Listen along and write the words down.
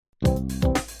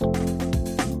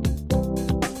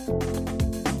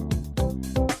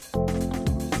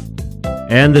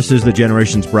And this is the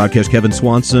Generations broadcast. Kevin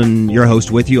Swanson, your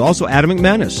host, with you. Also, Adam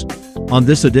McManus on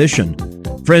this edition.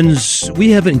 Friends,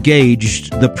 we have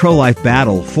engaged the pro-life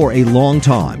battle for a long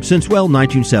time, since,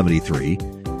 1973.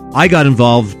 I got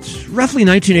involved roughly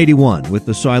 1981 with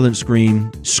the silent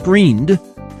screened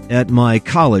at my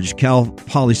college, Cal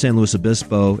Poly San Luis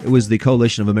Obispo. It was the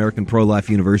Coalition of American Pro-Life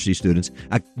University Students,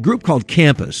 a group called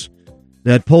Campus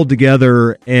that pulled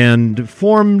together and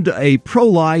formed a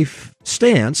pro-life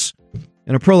stance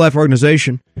and a pro-life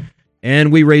organization,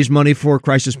 and we raised money for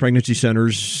crisis pregnancy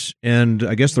centers, and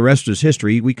I guess the rest is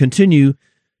history. We continue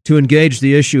to engage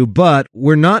the issue, but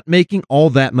we're not making all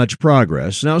that much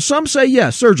progress. Now, some say,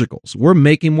 yes, surgicals. We're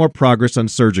making more progress on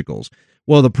surgicals.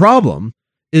 Well, the problem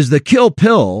is the kill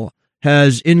pill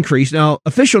has increased. Now,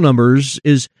 official numbers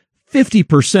is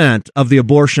 50% of the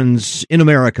abortions in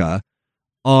America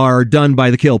are done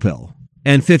by the kill pill,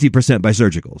 and 50% by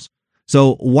surgicals.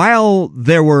 So while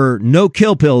there were no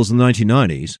kill pills in the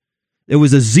 1990s, it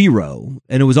was a zero,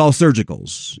 and it was all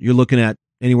surgicals. You're looking at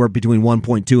anywhere between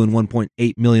 1.2 and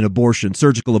 1.8 million abortions,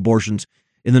 surgical abortions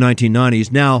in the 1990s.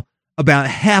 Now, about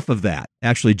half of that,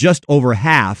 actually just over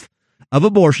half of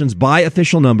abortions by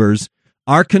official numbers,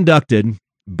 are conducted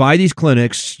by these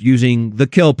clinics using the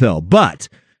kill pill, but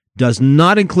does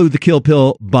not include the kill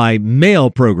pill by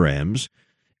mail programs.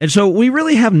 And so we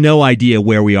really have no idea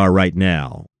where we are right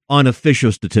now on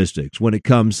official statistics when it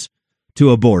comes to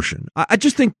abortion. I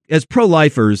just think as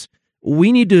pro-lifers,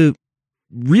 we need to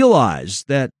realize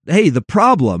that, hey, the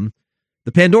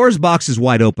Pandora's box is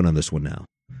wide open on this one now.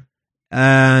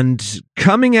 And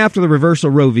coming after the reversal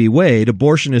Roe v. Wade,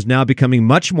 abortion is now becoming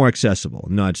much more accessible in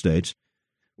the United States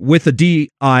with the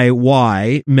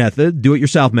DIY method,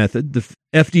 do-it-yourself method. The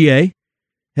FDA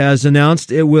has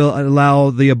announced it will allow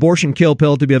the abortion kill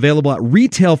pill to be available at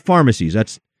retail pharmacies.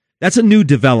 That's a new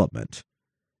development.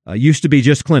 Used to be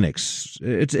just clinics.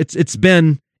 It's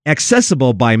been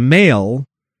accessible by mail,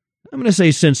 I'm going to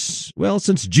say since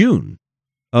June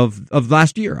of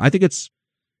last year. I think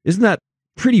isn't that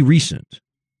pretty recent, if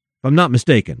I'm not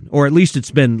mistaken, or at least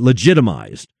it's been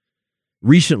legitimized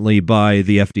recently by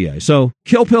the FDA. So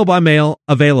kill pill by mail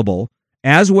available,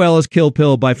 as well as kill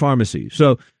pill by pharmacy.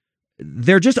 So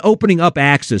they're just opening up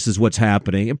access is what's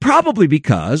happening, and probably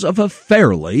because of a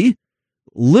fairly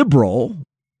liberal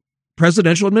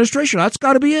presidential administration. That's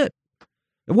got to be it.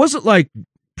 It wasn't like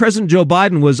President Joe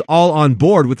Biden was all on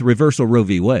board with the reversal Roe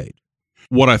v. Wade.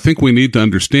 What I think we need to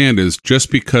understand is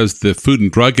just because the Food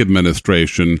and Drug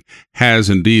Administration has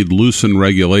indeed loosened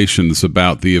regulations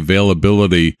about the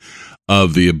availability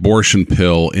of the abortion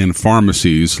pill in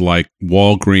pharmacies like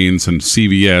Walgreens and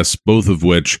CVS, both of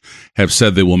which have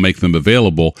said they will make them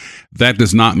available, that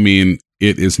does not mean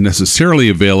it is necessarily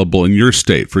available in your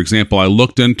state. For example, I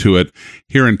looked into it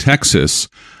here in Texas.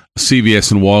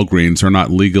 CVS and Walgreens are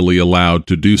not legally allowed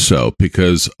to do so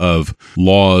because of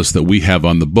laws that we have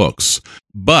on the books.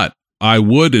 But I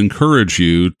would encourage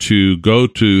you to go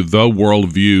to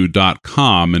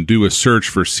theworldview.com and do a search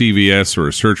for CVS or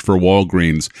a search for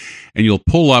Walgreens, and you'll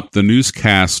pull up the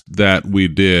newscast that we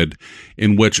did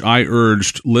in which I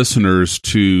urged listeners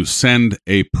to send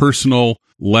a personal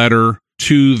letter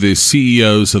to the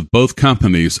CEOs of both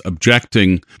companies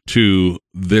objecting to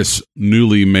this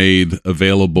newly made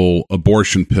available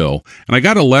abortion pill. And I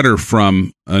got a letter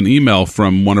an email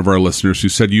from one of our listeners who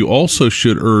said, you also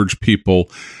should urge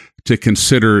people to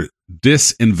consider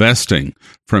disinvesting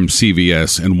from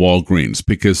CVS and Walgreens,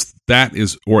 because that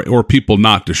is, or people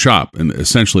not to shop, and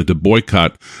essentially to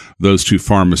boycott those two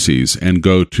pharmacies and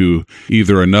go to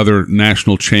either another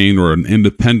national chain or an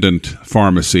independent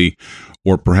pharmacy,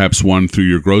 or perhaps one through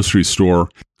your grocery store,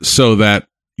 so that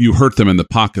you hurt them in the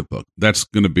pocketbook. That's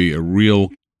going to be a real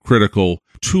critical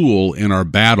tool in our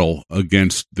battle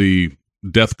against the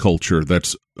death culture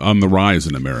that's on the rise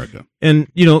in America. And,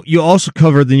 you also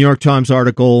covered the New York Times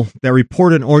article that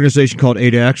reported an organization called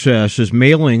Aid Access is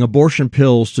mailing abortion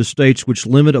pills to states which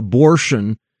limit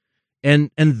abortion. And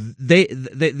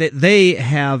they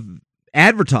have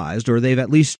advertised, or they've at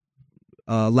least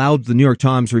allowed the New York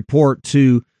Times report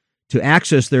to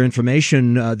access their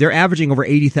information. They're averaging over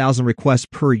 80,000 requests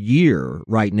per year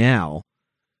right now.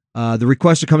 The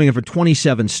requests are coming in from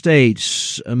 27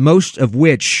 states, most of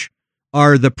which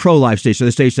are the pro-life states, so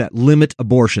the states that limit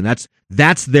abortion.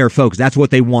 That's their focus. That's what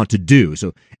they want to do.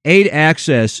 So Aid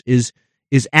Access is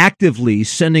actively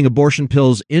sending abortion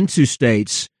pills into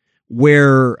states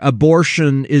where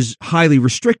abortion is highly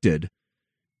restricted,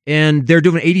 and they're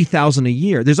doing 80,000 a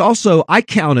year. There's also, I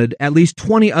counted at least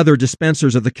 20 other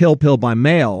dispensers of the kill pill by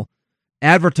mail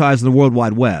advertised on the World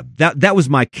Wide Web. That was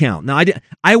my count. Now,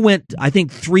 I went, I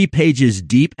think, 3 pages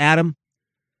deep, Adam.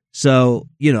 So,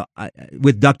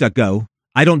 with DuckDuckGo,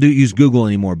 I don't use Google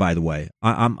anymore, by the way.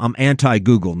 I'm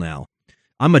anti-Google now.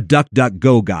 I'm a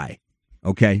DuckDuckGo guy.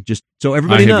 Okay, just so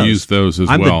everybody knows. I have used those as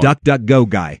I'm well. the DuckDuckGo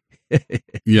guy.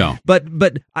 Yeah. But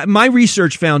my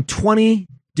research found 20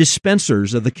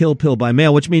 dispensers of the kill pill by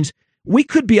mail, which means we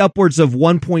could be upwards of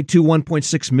 1.2,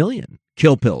 1.6 million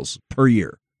kill pills per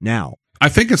year now. I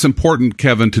think it's important,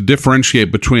 Kevin, to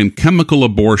differentiate between chemical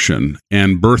abortion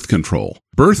and birth control.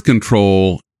 Birth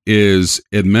control is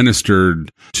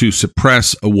administered to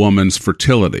suppress a woman's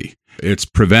fertility. It's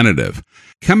preventative.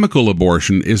 Chemical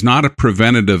abortion is not a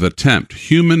preventative attempt.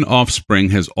 Human offspring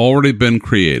has already been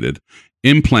created,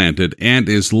 implanted, and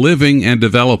is living and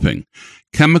developing.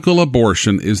 Chemical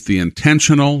abortion is the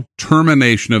intentional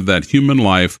termination of that human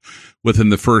life within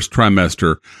the first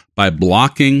trimester by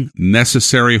blocking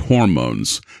necessary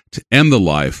hormones to end the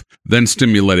life, then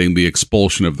stimulating the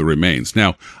expulsion of the remains.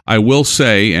 Now, I will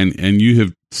say, and you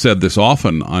have said this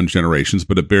often on Generations,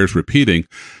 but it bears repeating,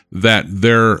 that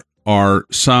there are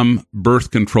some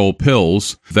birth control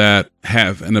pills that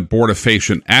have an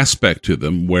abortifacient aspect to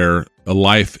them where a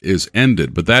life is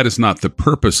ended, but that is not the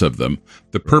purpose of them.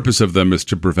 The purpose of them is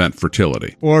to prevent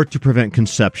fertility. Or to prevent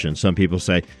conception. Some people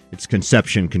say it's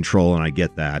conception control, and I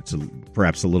get that. It's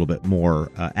perhaps a little bit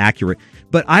more accurate.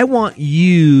 But I want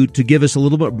you to give us a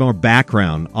little bit more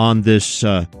background on this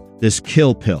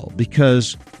kill pill,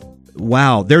 because,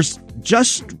 wow, there's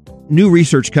just new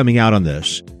research coming out on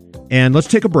this. And let's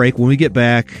take a break. When we get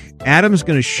back, Adam's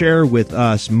going to share with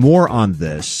us more on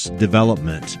this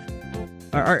development.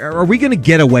 Are we going to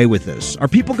get away with this? Are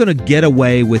people going to get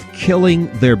away with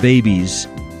killing their babies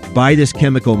by this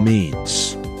chemical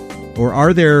means? Or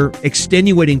are there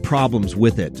extenuating problems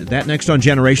with it? That next on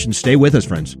Generations. Stay with us,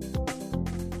 friends.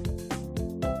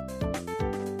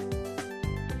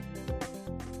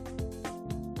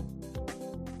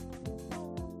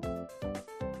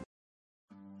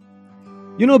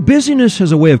 Busyness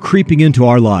has a way of creeping into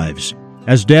our lives.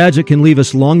 As dads, it can leave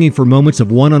us longing for moments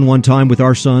of one-on-one time with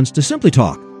our sons to simply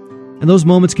talk. And those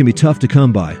moments can be tough to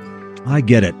come by. I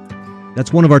get it.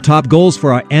 That's one of our top goals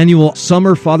for our annual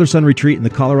summer father-son retreat in the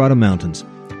Colorado mountains,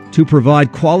 to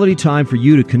provide quality time for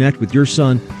you to connect with your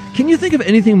son. Can you think of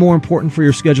anything more important for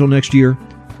your schedule next year?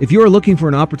 If you are looking for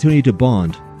an opportunity to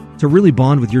bond, to really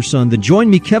bond with your son, then join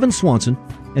me, Kevin Swanson,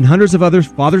 and hundreds of other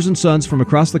fathers and sons from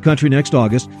across the country next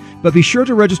August. But be sure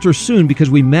to register soon, because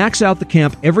we max out the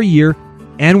camp every year,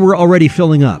 and we're already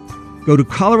filling up. Go to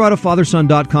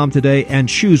coloradofatherson.com today and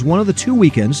choose one of the 2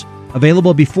 weekends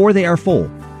available before they are full.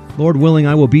 Lord willing,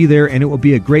 I will be there, and it will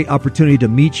be a great opportunity to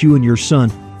meet you and your son.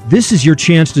 This is your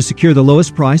chance to secure the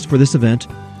lowest price for this event.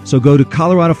 So go to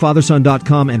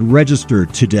coloradofatherson.com and register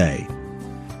today.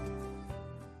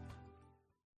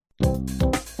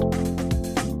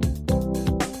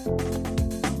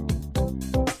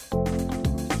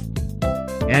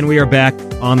 And we are back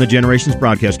on the Generations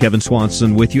broadcast. Kevin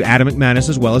Swanson with you, Adam McManus,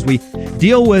 as well, as we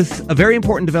deal with a very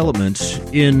important development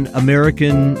in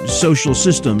American social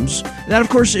systems. That, of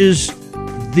course, is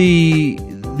the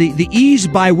ease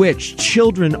by which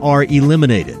children are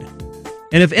eliminated.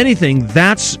 And if anything,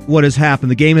 that's what has happened.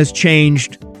 The game has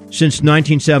changed since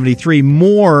 1973.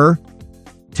 More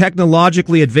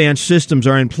technologically advanced systems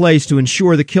are in place to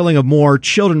ensure the killing of more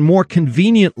children more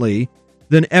conveniently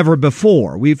than ever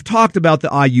before. We've talked about the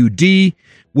IUD,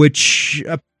 which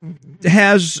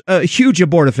has a huge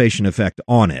abortifacient effect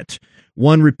on it.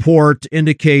 One report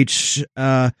indicates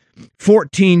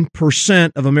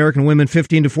 14% of American women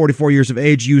 15 to 44 years of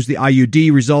age use the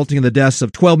IUD, resulting in the deaths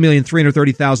of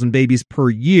 12,330,000 babies per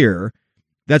year.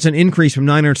 That's an increase from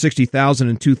 960,000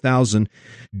 in 2000.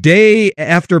 Day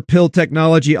after pill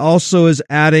technology also is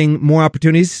adding more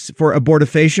opportunities for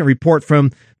abortifacient. A report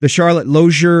from the Charlotte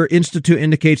Lozier Institute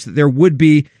indicates that there would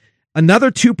be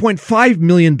another 2.5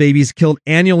 million babies killed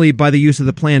annually by the use of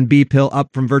the Plan B pill, up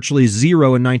from virtually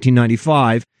zero in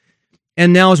 1995.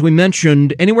 And now, as we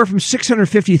mentioned, anywhere from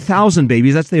 650,000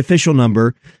 babies, that's the official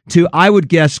number, to, I would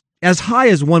guess, as high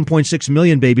as 1.6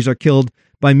 million babies are killed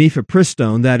by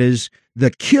mifepristone, that is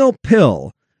the kill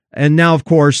pill. And now, of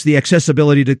course, the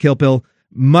accessibility to kill pill,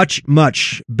 much,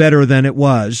 much better than it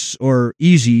was, or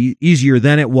easier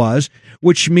than it was,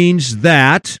 which means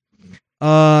that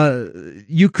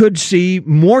you could see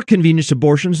more convenience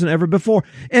abortions than ever before.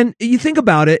 And you think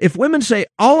about it, if women say,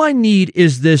 all I need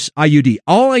is this IUD,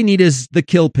 all I need is the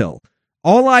kill pill,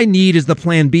 all I need is the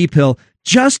Plan B pill,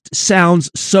 just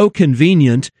sounds so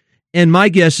convenient. And my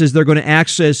guess is they're going to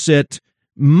access it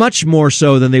much more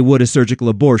so than they would a surgical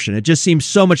abortion. It just seems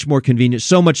so much more convenient,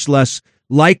 so much less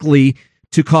likely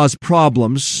to cause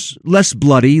problems, less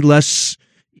bloody, less,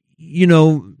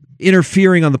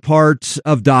 interfering on the part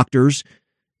of doctors.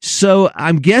 So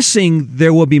I'm guessing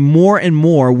there will be more and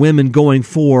more women going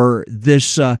for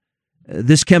this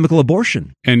chemical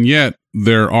abortion. And yet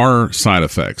there are side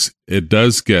effects. It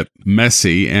does get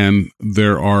messy, and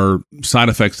there are side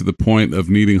effects to the point of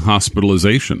needing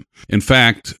hospitalization. In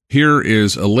fact, here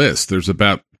is a list. There's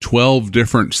about 12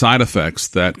 different side effects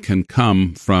that can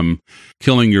come from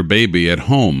killing your baby at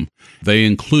home. They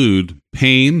include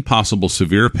pain, possible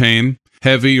severe pain,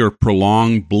 heavy or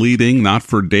prolonged bleeding, not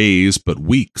for days, but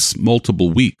weeks,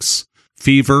 multiple weeks,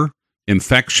 fever,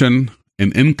 infection,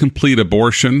 an incomplete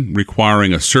abortion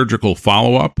requiring a surgical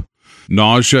follow-up,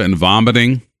 nausea and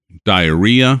vomiting,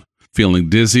 diarrhea, feeling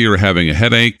dizzy or having a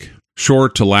headache,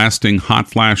 short to lasting hot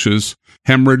flashes,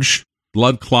 hemorrhage,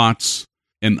 blood clots,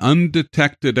 an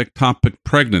undetected ectopic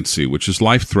pregnancy, which is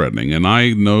life-threatening. And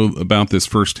I know about this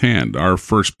firsthand. Our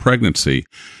first pregnancy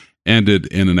ended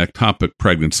in an ectopic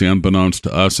pregnancy, unbeknownst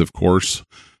to us, of course.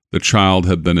 The child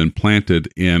had been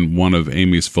implanted in one of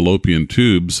Amy's fallopian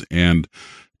tubes, and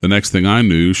the next thing I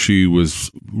knew, she was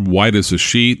white as a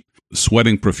sheet,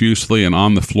 sweating profusely and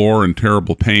on the floor in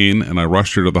terrible pain, and I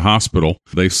rushed her to the hospital.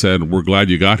 They said, "We're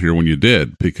glad you got here when you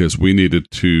did, because we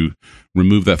needed to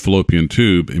remove that fallopian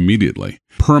tube immediately."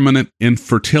 Permanent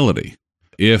infertility.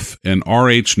 If an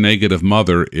Rh negative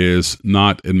mother is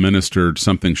not administered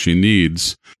something she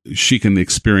needs, she can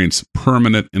experience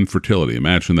permanent infertility.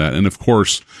 Imagine that. And of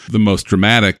course, the most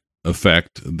dramatic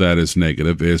effect that is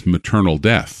negative is maternal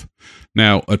death.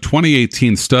 Now, a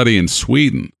 2018 study in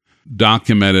Sweden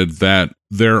documented that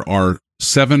there are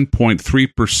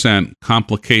 7.3%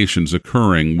 complications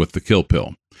occurring with the kill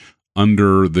pill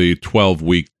under the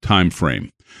 12-week time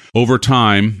frame. Over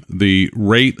time, the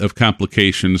rate of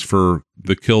complications for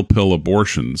the kill pill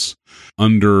abortions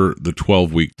under the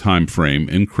 12-week time frame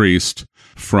increased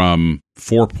from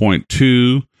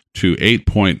 4.2 to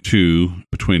 8.2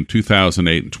 between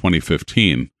 2008 and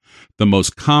 2015. The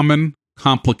most common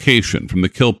complication from the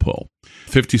kill pill,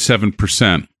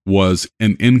 57%, was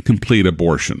an incomplete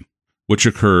abortion, which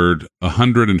occurred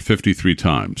 153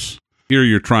 times. Here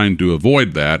you're trying to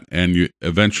avoid that, and you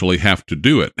eventually have to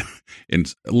do it. In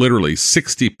literally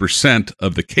 60%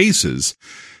 of the cases,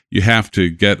 you have to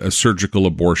get a surgical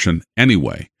abortion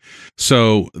anyway.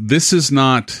 So this is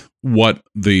not what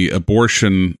the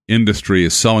abortion industry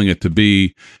is selling it to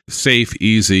be: safe,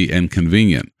 easy, and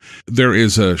convenient. There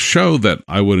is a show that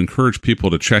I would encourage people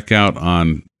to check out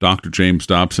on Dr. James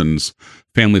Dobson's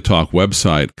Family Talk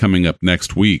website coming up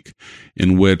next week,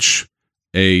 in which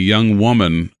a young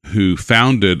woman who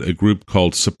founded a group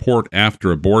called Support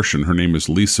After Abortion, her name is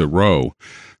Lisa Rowe,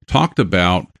 talked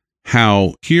about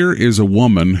how here is a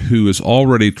woman who is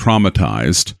already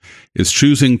traumatized, is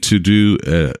choosing to do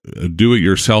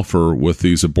it-yourselfer with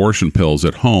these abortion pills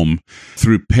at home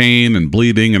through pain and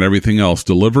bleeding and everything else,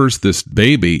 delivers this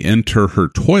baby into her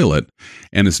toilet,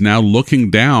 and is now looking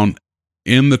down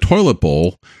in the toilet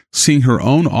bowl, seeing her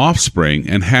own offspring,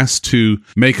 and has to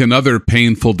make another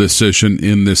painful decision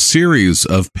in this series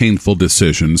of painful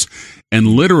decisions, and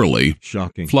literally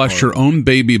flush her own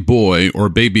baby boy or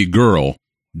baby girl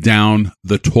down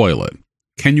the toilet.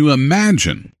 Can you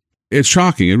imagine? It's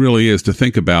shocking. It really is, to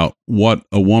think about what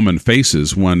a woman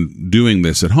faces when doing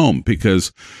this at home,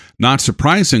 because not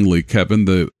surprisingly, Kevin,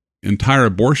 the entire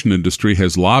abortion industry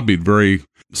has lobbied very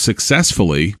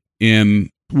successfully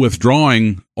in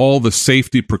withdrawing all the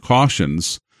safety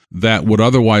precautions that would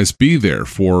otherwise be there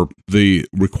for the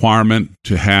requirement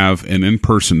to have an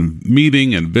in-person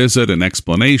meeting and visit and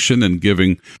explanation, and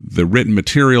giving the written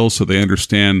materials so they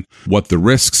understand what the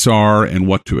risks are and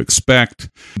what to expect.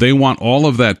 They want all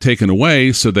of that taken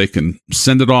away so they can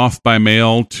send it off by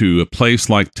mail to a place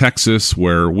like Texas,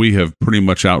 where we have pretty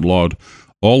much outlawed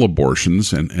all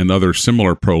abortions, and other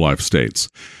similar pro-life states.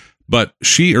 But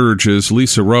she urges,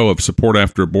 Lisa Rowe of Support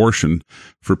After Abortion,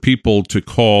 for people to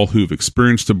call who've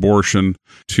experienced abortion,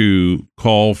 to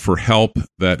call for help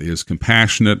that is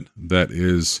compassionate, that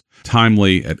is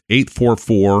timely, at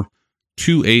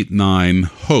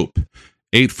 844-289-HOPE,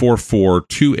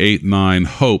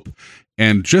 844-289-HOPE.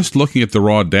 And just looking at the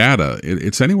raw data,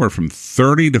 it's anywhere from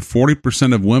 30 to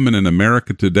 40% of women in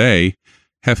America today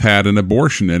have had an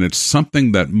abortion, and it's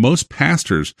something that most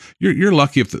pastors, you're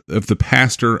lucky if the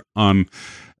pastor on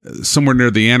somewhere near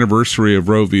the anniversary of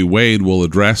Roe v. Wade will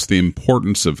address the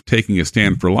importance of taking a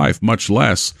stand for life, much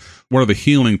less what are the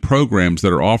healing programs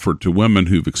that are offered to women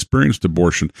who've experienced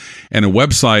abortion. And a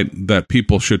website that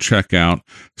people should check out,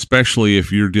 especially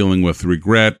if you're dealing with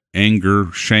regret,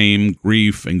 anger, shame,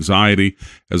 grief, anxiety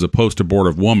as a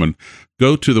post-abortive woman,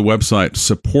 go to the website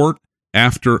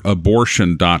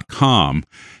afterabortion.com.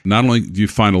 Not only do you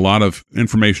find a lot of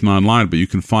information online, but you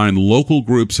can find local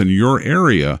groups in your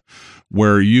area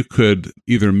where you could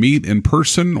either meet in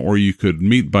person or you could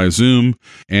meet by Zoom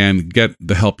and get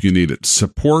the help you need. It's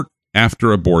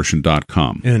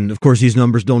supportafterabortion.com. And, of course, these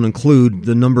numbers don't include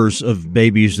the numbers of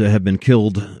babies that have been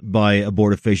killed by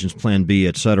abortifacients, Plan B,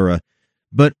 etc.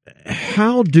 But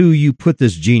how do you put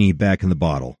this genie back in the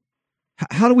bottle?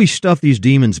 How do we stuff these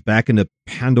demons back into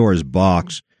Pandora's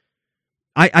box?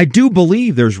 I do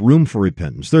believe there's room for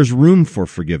repentance. There's room for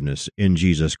forgiveness in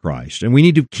Jesus Christ, and we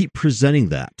need to keep presenting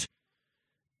that.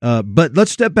 But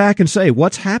let's step back and say,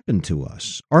 what's happened to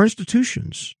us? Our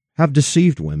institutions have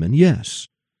deceived women, yes.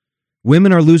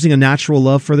 Women are losing a natural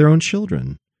love for their own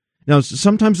children. Now,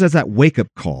 sometimes there's that wake-up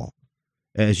call,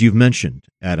 as you've mentioned,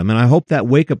 Adam, and I hope that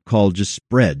wake-up call just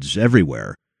spreads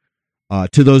everywhere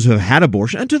to those who have had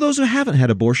abortion and to those who haven't had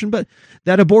abortion, but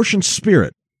that abortion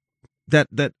spirit,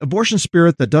 that abortion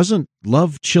spirit that doesn't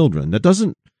love children, that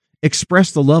doesn't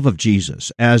express the love of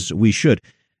Jesus as we should.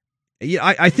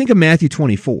 I think of Matthew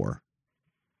 24.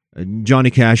 Johnny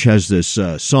Cash has this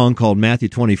song called Matthew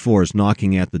 24 is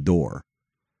Knocking at the Door.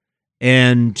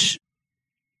 And,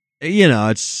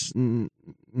 it's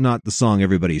not the song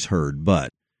everybody's heard,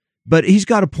 but he's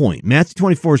got a point. Matthew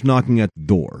 24 is knocking at the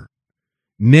door.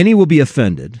 Many will be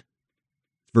offended,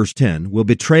 verse 10, will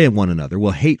betray one another,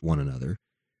 will hate one another.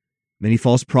 Many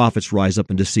false prophets rise up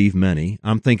and deceive many.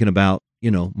 I'm thinking about,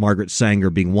 Margaret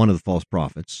Sanger being one of the false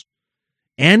prophets.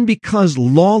 And because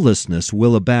lawlessness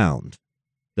will abound,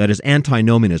 that is,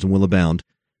 antinomianism will abound,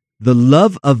 the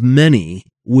love of many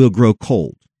will grow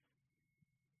cold.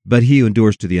 But he who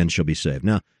endures to the end shall be saved.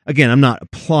 Now, again, I'm not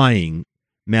applying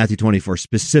Matthew 24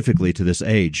 specifically to this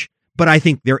age, but I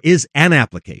think there is an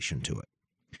application to it.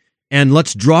 And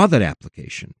let's draw that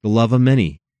application. The love of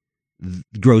many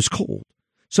grows cold.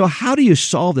 So how do you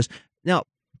solve this? Now,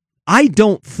 I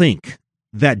don't think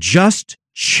that just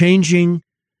changing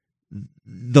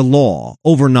the law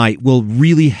overnight will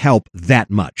really help that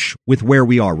much with where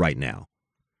we are right now.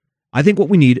 I think what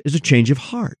we need is a change of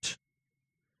heart.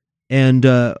 And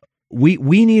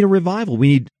we need a revival. We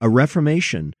need a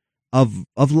reformation of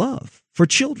love for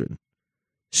children,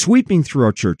 sweeping through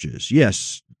our churches.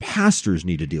 Yes, pastors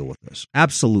need to deal with this.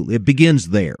 Absolutely. It begins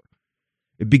there.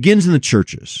 It begins in the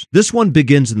churches. This one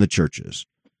begins in the churches.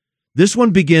 This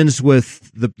one begins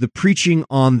with the preaching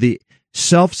on the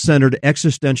self-centered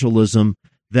existentialism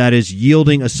that is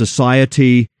yielding a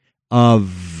society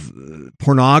of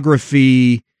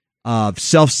pornography, of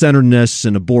self-centeredness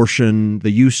and abortion, the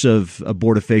use of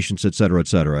abortifacients, et cetera, et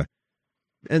cetera.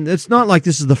 And it's not like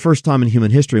this is the first time in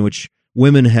human history in which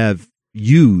women have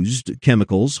used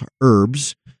chemicals,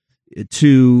 herbs,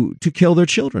 to kill their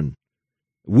children.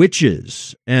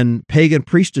 Witches and pagan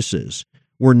priestesses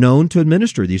were known to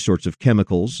administer these sorts of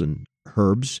chemicals and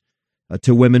herbs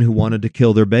to women who wanted to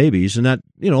kill their babies. And that,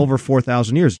 over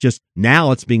 4,000 years, just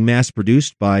now it's being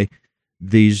mass-produced by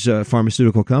these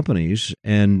pharmaceutical companies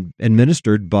and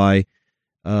administered by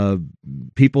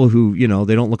people who,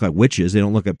 they don't look like witches, they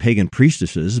don't look like pagan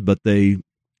priestesses, but they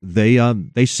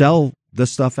sell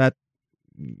this stuff at,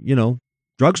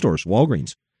 drugstores,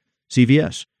 Walgreens,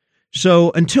 CVS.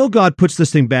 So until God puts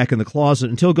this thing back in the closet,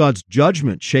 until God's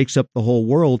judgment shakes up the whole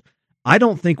world, I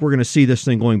don't think we're going to see this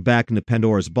thing going back into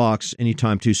Pandora's box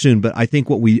anytime too soon. But I think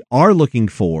what we are looking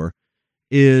for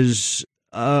is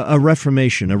a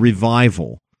reformation, a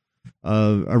revival,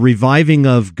 a reviving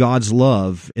of God's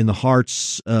love in the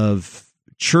hearts of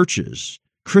churches,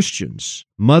 Christians,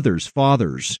 mothers,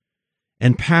 fathers,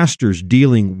 and pastors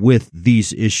dealing with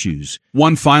these issues.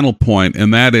 One final point,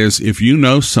 and that is if you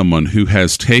know someone who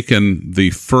has taken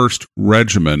the first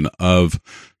regimen of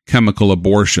chemical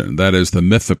abortion, that is the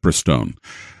mifepristone,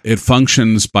 it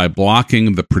functions by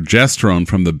blocking the progesterone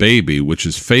from the baby, which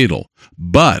is fatal,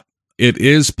 but it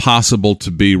is possible to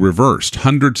be reversed.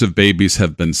 Hundreds of babies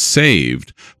have been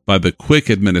saved by the quick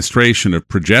administration of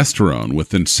progesterone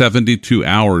within 72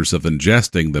 hours of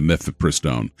ingesting the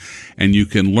mifepristone. And you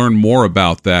can learn more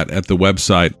about that at the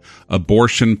website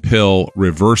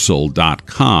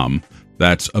abortionpillreversal.com.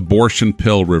 That's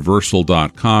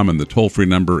abortionpillreversal.com, and the toll-free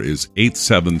number is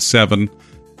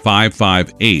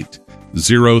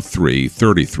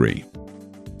 877-558-0333.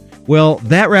 Well,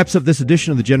 that wraps up this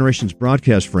edition of the Generations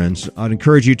broadcast, friends. I'd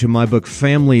encourage you to my book,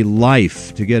 Family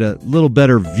Life, to get a little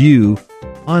better view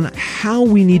on how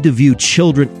we need to view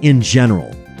children in general.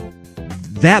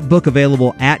 That book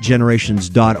available at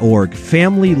generations.org,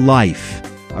 Family Life.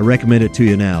 I recommend it to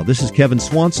you now. This is Kevin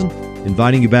Swanson,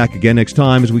 inviting you back again next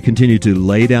time as we continue to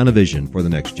lay down a vision for the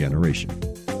next generation.